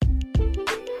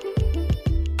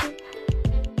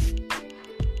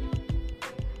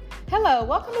Hello,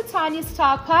 welcome to Tanya's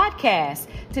Talk Podcast.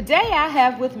 Today I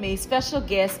have with me special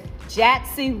guest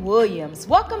Jatsy Williams.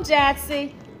 Welcome,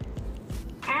 Jatsy.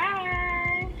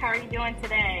 Hi, how are you doing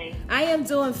today? I am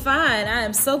doing fine. I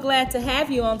am so glad to have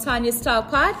you on Tanya's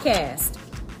Talk Podcast.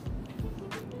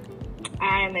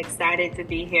 I am excited to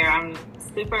be here. I'm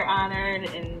super honored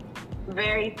and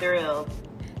very thrilled.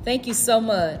 Thank you so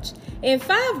much. In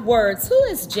 5 words, who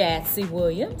is Jatsy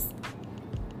Williams?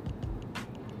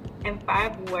 In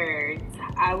 5 words,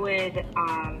 I would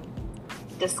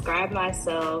describe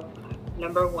myself,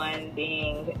 number 1,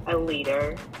 being a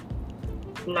leader.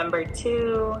 Number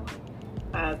 2,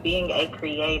 being a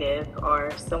creative or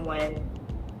someone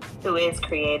who is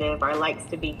creative or likes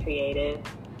to be creative.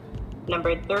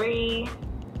 Number 3,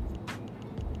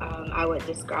 I would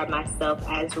describe myself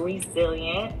as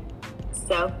resilient,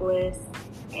 selfless,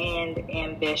 and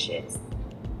ambitious.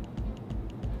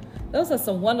 Those are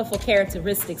some wonderful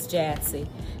characteristics, Jatsy,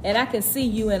 and I can see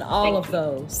you in all of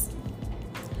those.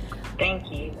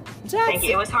 Thank you. Jatsy. Thank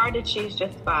you. It was hard to choose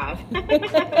just 5.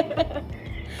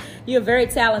 You're a very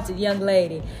talented young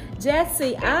lady.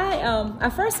 Jatsy, I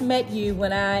first met you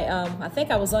when I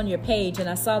think I was on your page and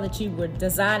I saw that you were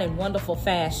designing wonderful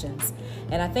fashions.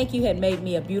 And I think you had made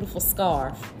me a beautiful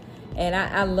scarf. And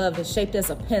I loved it, shaped as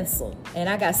a pencil. And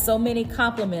I got so many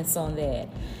compliments on that.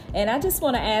 And I just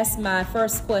want to ask my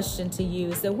first question to you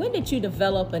is that when did you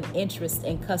develop an interest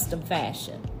in custom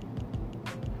fashion?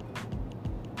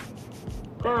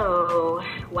 Oh,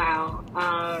 wow.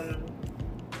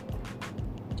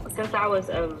 Since I was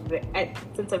a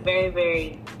very,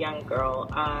 very young girl,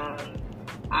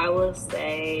 I will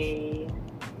say,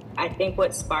 I think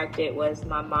what sparked it was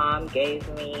my mom gave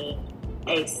me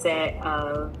a set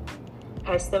of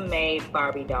custom-made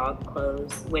Barbie doll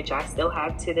clothes, which I still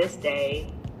have to this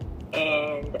day.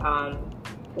 And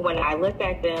when I looked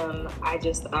at them, I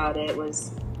just thought it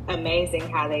was amazing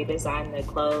how they designed the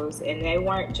clothes. And they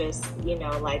weren't just,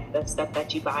 like the stuff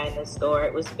that you buy in the store.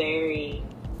 It was very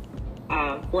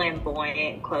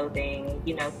flamboyant clothing,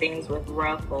 things with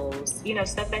ruffles,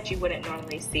 stuff that you wouldn't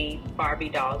normally see Barbie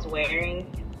dolls wearing.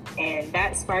 And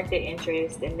that sparked the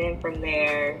interest. And then from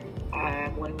there,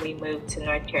 when we moved to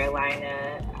North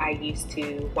Carolina, I used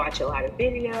to watch a lot of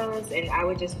videos and I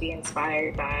would just be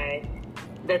inspired by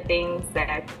the things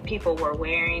that people were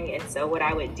wearing. And so what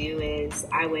I would do is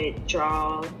I would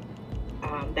draw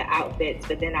the outfits,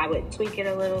 but then I would tweak it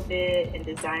a little bit and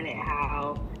design it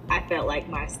how I felt like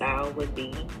my style would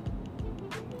be.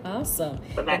 Awesome.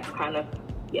 So that's kind of,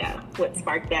 what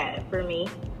sparked that for me.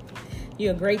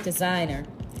 You're a great designer.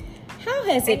 How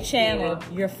has it channeled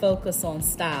your focus on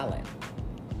styling?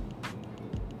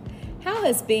 How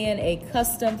has being a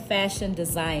custom fashion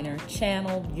designer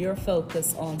channeled your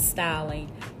focus on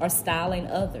styling or styling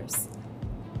others?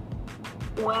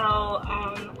 Well,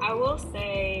 I will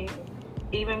say,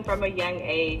 even from a young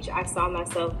age, I saw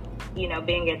myself,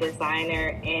 being a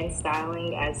designer and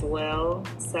styling as well.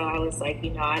 So I was like,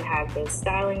 I'd have this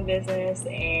styling business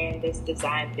and this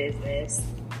design business.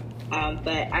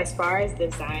 But as far as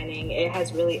designing, it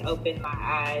has really opened my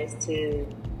eyes to,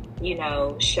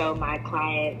 show my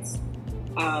clients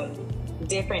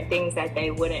different things that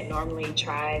they wouldn't normally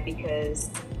try, because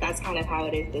that's kind of how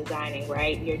it is designing,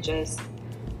 right?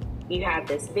 You have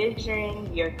this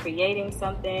vision, you're creating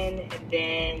something, and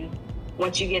then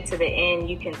once you get to the end,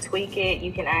 you can tweak it,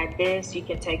 you can add this, you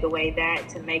can take away that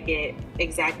to make it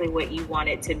exactly what you want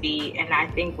it to be. And I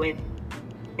think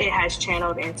it has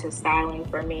channeled into styling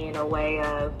for me in a way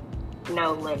of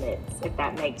no limits, if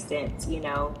that makes sense.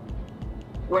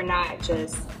 We're not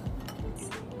just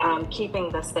keeping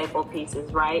the staple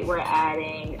pieces, right? We're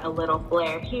adding a little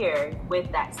flair here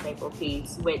with that staple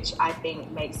piece, which I think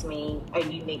makes me a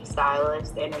unique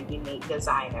stylist and a unique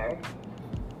designer.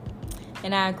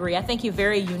 And I agree. I think you're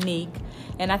very unique,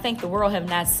 and I think the world have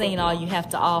not seen all you have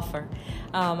to offer.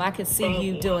 I could see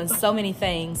you doing so many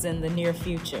things in the near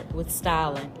future with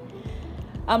styling.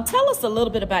 Tell us a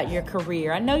little bit about your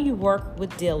career. I know you work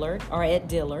with Dillard or at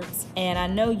Dillard's, and I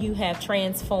know you have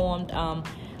transformed,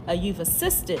 you've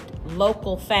assisted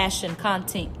local fashion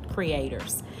content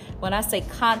creators. When I say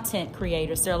content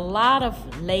creators, there are a lot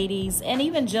of ladies and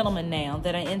even gentlemen now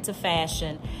that are into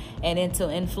fashion and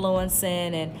into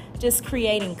influencing and just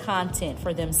creating content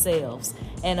for themselves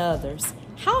and others.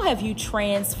 How have you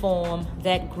transformed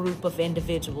that group of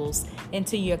individuals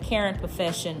into your current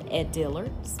profession at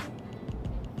Dillard's?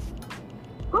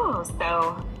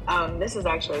 This is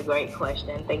actually a great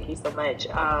question. Thank you so much.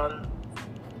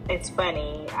 It's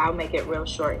funny. I'll make it real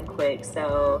short and quick.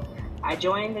 So I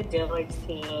joined the Dillard's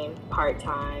team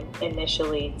part-time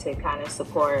initially to kind of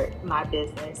support my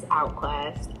business,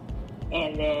 Outclassed.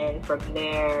 And then from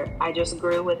there, I just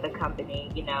grew with the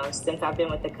company. Since I've been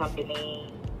with the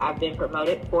company, I've been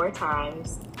promoted 4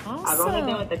 times. Awesome. I've only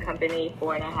been with the company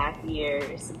 4.5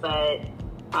 years, but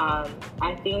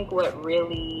I think what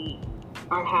really,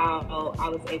 or how I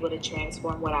was able to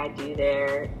transform what I do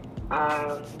there,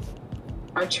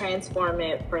 or transform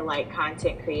it for like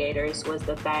content creators, was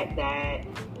the fact that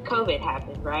COVID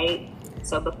happened, right?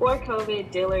 So before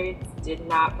COVID, Dillard's did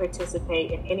not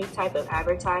participate in any type of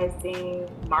advertising,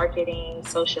 marketing,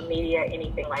 social media,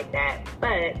 anything like that.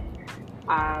 But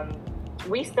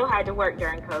we still had to work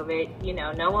during COVID.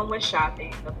 No one was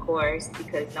shopping, of course,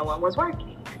 because no one was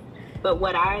working. But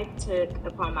what I took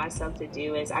upon myself to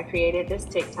do is I created this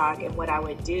TikTok, and what I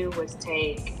would do was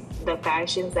take the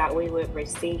fashions that we would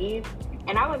receive,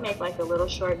 and I would make like a little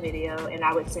short video, and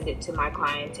I would send it to my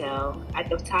clientele. At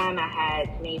the time, I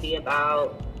had maybe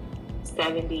about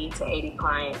 70 to 80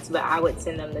 clients, but I would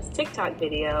send them this TikTok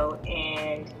video,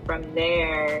 and from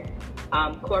there,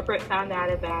 corporate found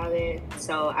out about it.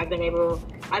 So I've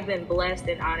been blessed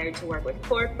and honored to work with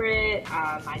corporate,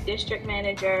 my district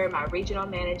manager, my regional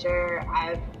manager.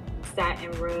 I've sat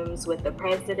in rooms with the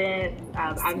president.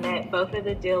 I met both of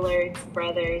the Dillard's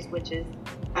brothers, which is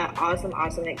an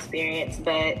awesome experience.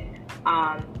 But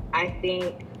I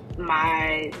think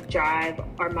my drive,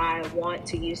 or my want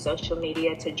to use social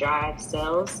media to drive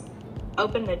sales,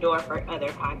 opened the door for other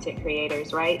content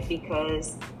creators, right?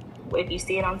 Because if you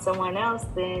see it on someone else,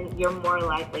 then you're more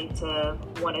likely to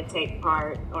want to take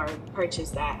part or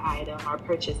purchase that item or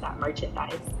purchase that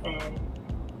merchandise. And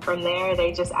from there,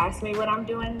 they just asked me what I'm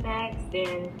doing next.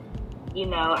 And,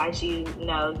 as you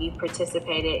know, you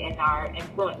participated in our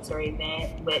influencer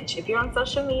event, which if you're on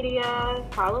social media,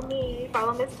 follow me,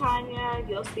 follow Miss Tanya,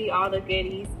 you'll see all the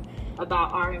goodies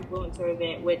about our influencer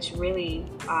event, which really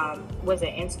was an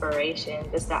inspiration.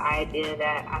 Just the idea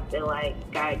that I feel like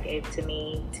God gave to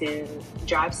me to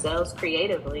drive sales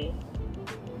creatively.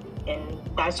 And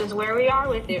that's just where we are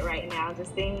with it right now,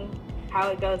 just seeing how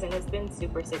it goes. And it's been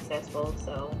super successful.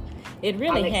 So it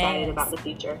really I'm excited about the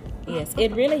future. Yes,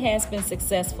 it really has been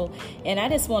successful. And I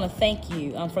just want to thank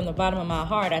you from the bottom of my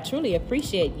heart. I truly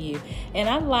appreciate you. And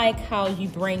I like how you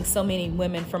bring so many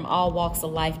women from all walks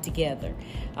of life together.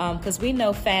 Because we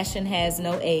know fashion has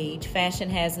no age,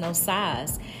 fashion has no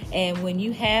size. And when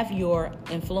you have your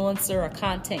influencer or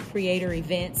content creator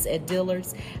events at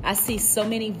Dillard's, I see so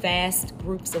many vast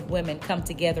groups of women come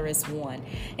together as one.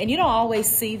 And you don't always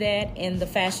see that in the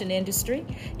fashion industry.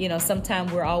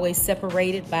 Sometimes we're always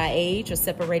separated by age or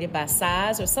separated by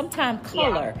size or sometimes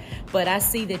color. Yeah. But I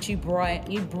see that you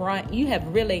have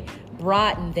really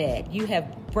broadened that. You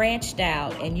have branched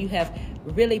out, and you have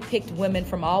really picked women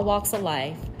from all walks of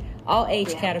life, all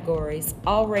age categories,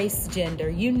 all race, gender,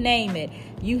 you name it.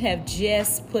 You have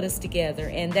just put us together,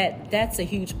 and that's a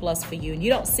huge plus for you. And you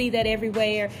don't see that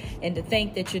everywhere. And to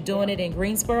think that you're doing it in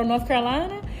Greensboro, North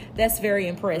Carolina, that's very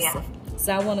impressive. Yeah.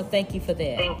 So I want to thank you for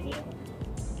that. Thank you.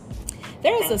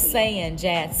 There is a saying,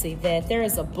 Jatsy, that there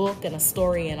is a book and a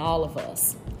story in all of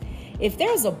us. If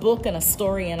there's a book and a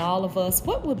story in all of us,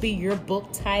 what would be your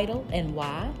book title and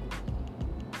why?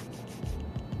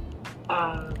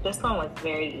 This one was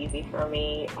very easy for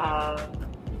me.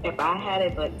 If I had a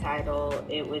book title,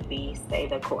 it would be Stay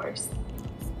the Course.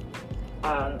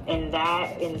 And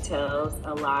that entails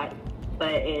a lot,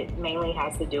 but it mainly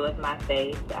has to do with my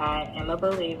faith. I am a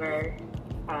believer.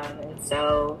 And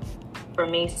so for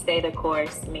me, Stay the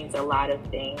Course means a lot of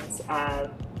things.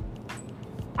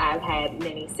 I've had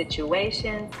many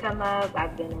situations come up.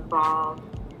 I've been involved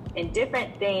in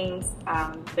different things,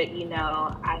 but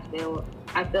I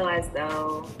feel as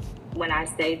though when I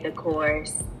stayed the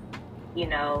course,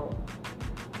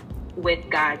 with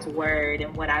God's word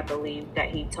and what I believe that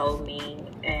He told me,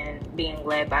 and being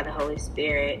led by the Holy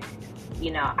Spirit,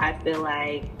 I feel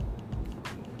like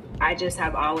I just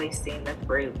have always seen the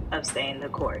fruit of staying the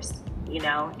course,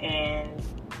 and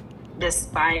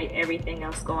despite everything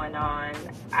else going on,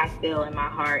 I feel in my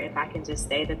heart, if I can just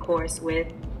stay the course with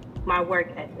my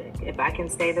work ethic, if I can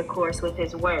stay the course with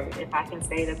His word, if I can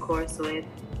stay the course with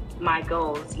my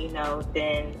goals,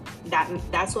 then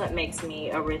that's what makes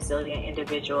me a resilient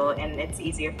individual. And it's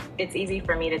easy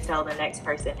for me to tell the next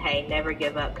person, hey, never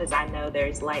give up, because I know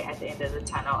there's light at the end of the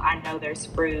tunnel. I know there's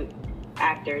fruit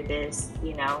after this,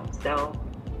 so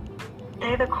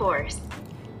stay the course.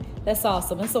 That's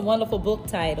awesome. It's a wonderful book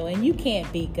title, and you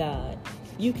can't beat God.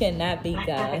 You cannot beat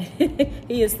God.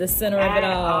 He is the center of it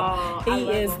all.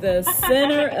 He is the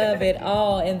center of it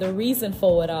all and the reason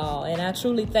for it all. And I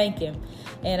truly thank Him.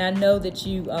 And I know that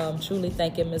you truly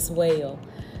thank Him as well.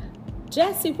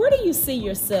 Jatsy, where do you see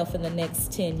yourself in the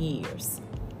next 10 years?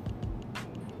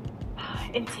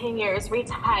 in 10 years,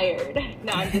 retired.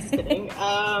 No, I'm just kidding.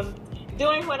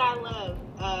 Doing what I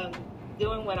love.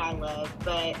 Doing what I love.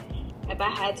 But if I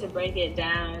had to break it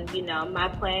down, my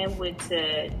plan would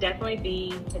to definitely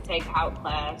be to take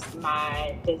Outclass,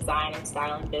 my design and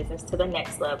styling business, to the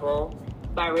next level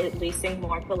by releasing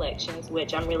more collections,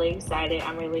 which I'm really excited.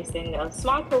 I'm releasing a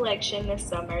small collection this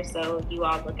summer, so you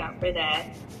all look out for that.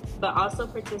 But also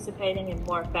participating in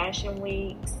more fashion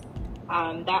weeks.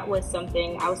 That was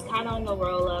something I was kind of on the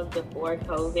roll of before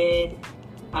COVID.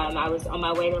 I was on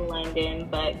my way to London,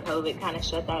 but COVID kind of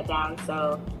shut that down.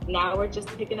 So now we're just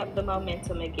picking up the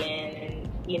momentum again.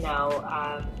 And,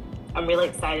 I'm really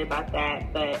excited about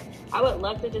that. But I would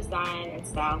love to design and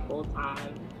style full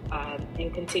time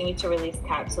and continue to release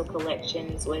capsule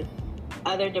collections with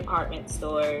other department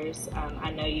stores.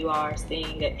 I know you are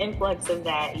seeing an influx of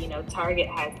that. Target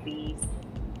has these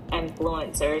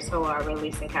influencers who are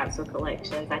releasing capsule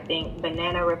collections. I think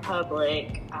Banana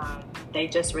Republic, they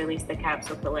just released a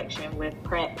capsule collection with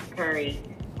Prep Curry.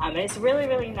 It's really,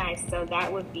 really nice. So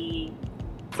that would be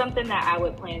something that I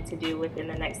would plan to do within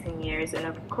the next 10 years. And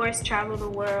of course, travel the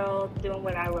world, doing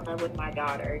what I love with my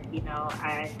daughter.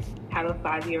 I have a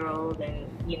 5-year-old and,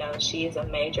 she is a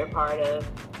major part of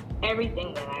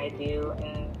everything that I do.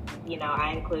 And,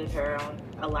 I include her on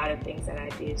a lot of things that I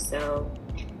do. So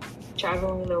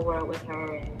traveling the world with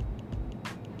her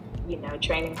and,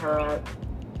 training her up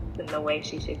in the way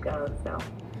she should go. So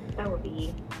that would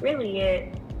be really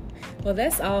it. Well,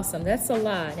 that's awesome. That's a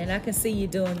lot. And I can see you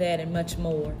doing that and much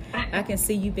more. I can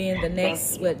see you being the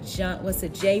next,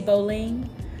 Jay Boling?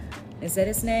 Is that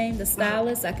his name? The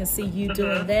stylist? I can see you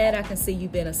doing that. I can see you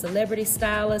being a celebrity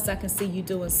stylist. I can see you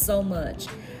doing so much.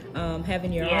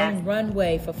 Having your own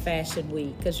runway for Fashion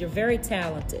Week, because you're very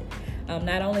talented.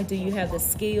 Not only do you have the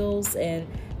skills and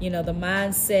the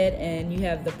mindset, and you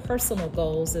have the personal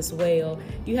goals as well.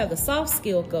 You have the soft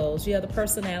skill goals, you have the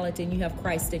personality, and you have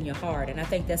Christ in your heart. And I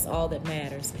think that's all that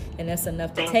matters. And that's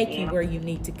enough to take you where you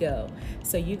need to go.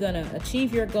 So you're going to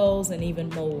achieve your goals and even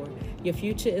more. Your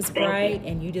future is bright,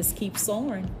 and you just keep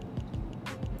soaring.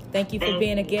 Thank you for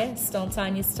being a guest on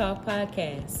Tanya's Talk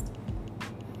Podcast.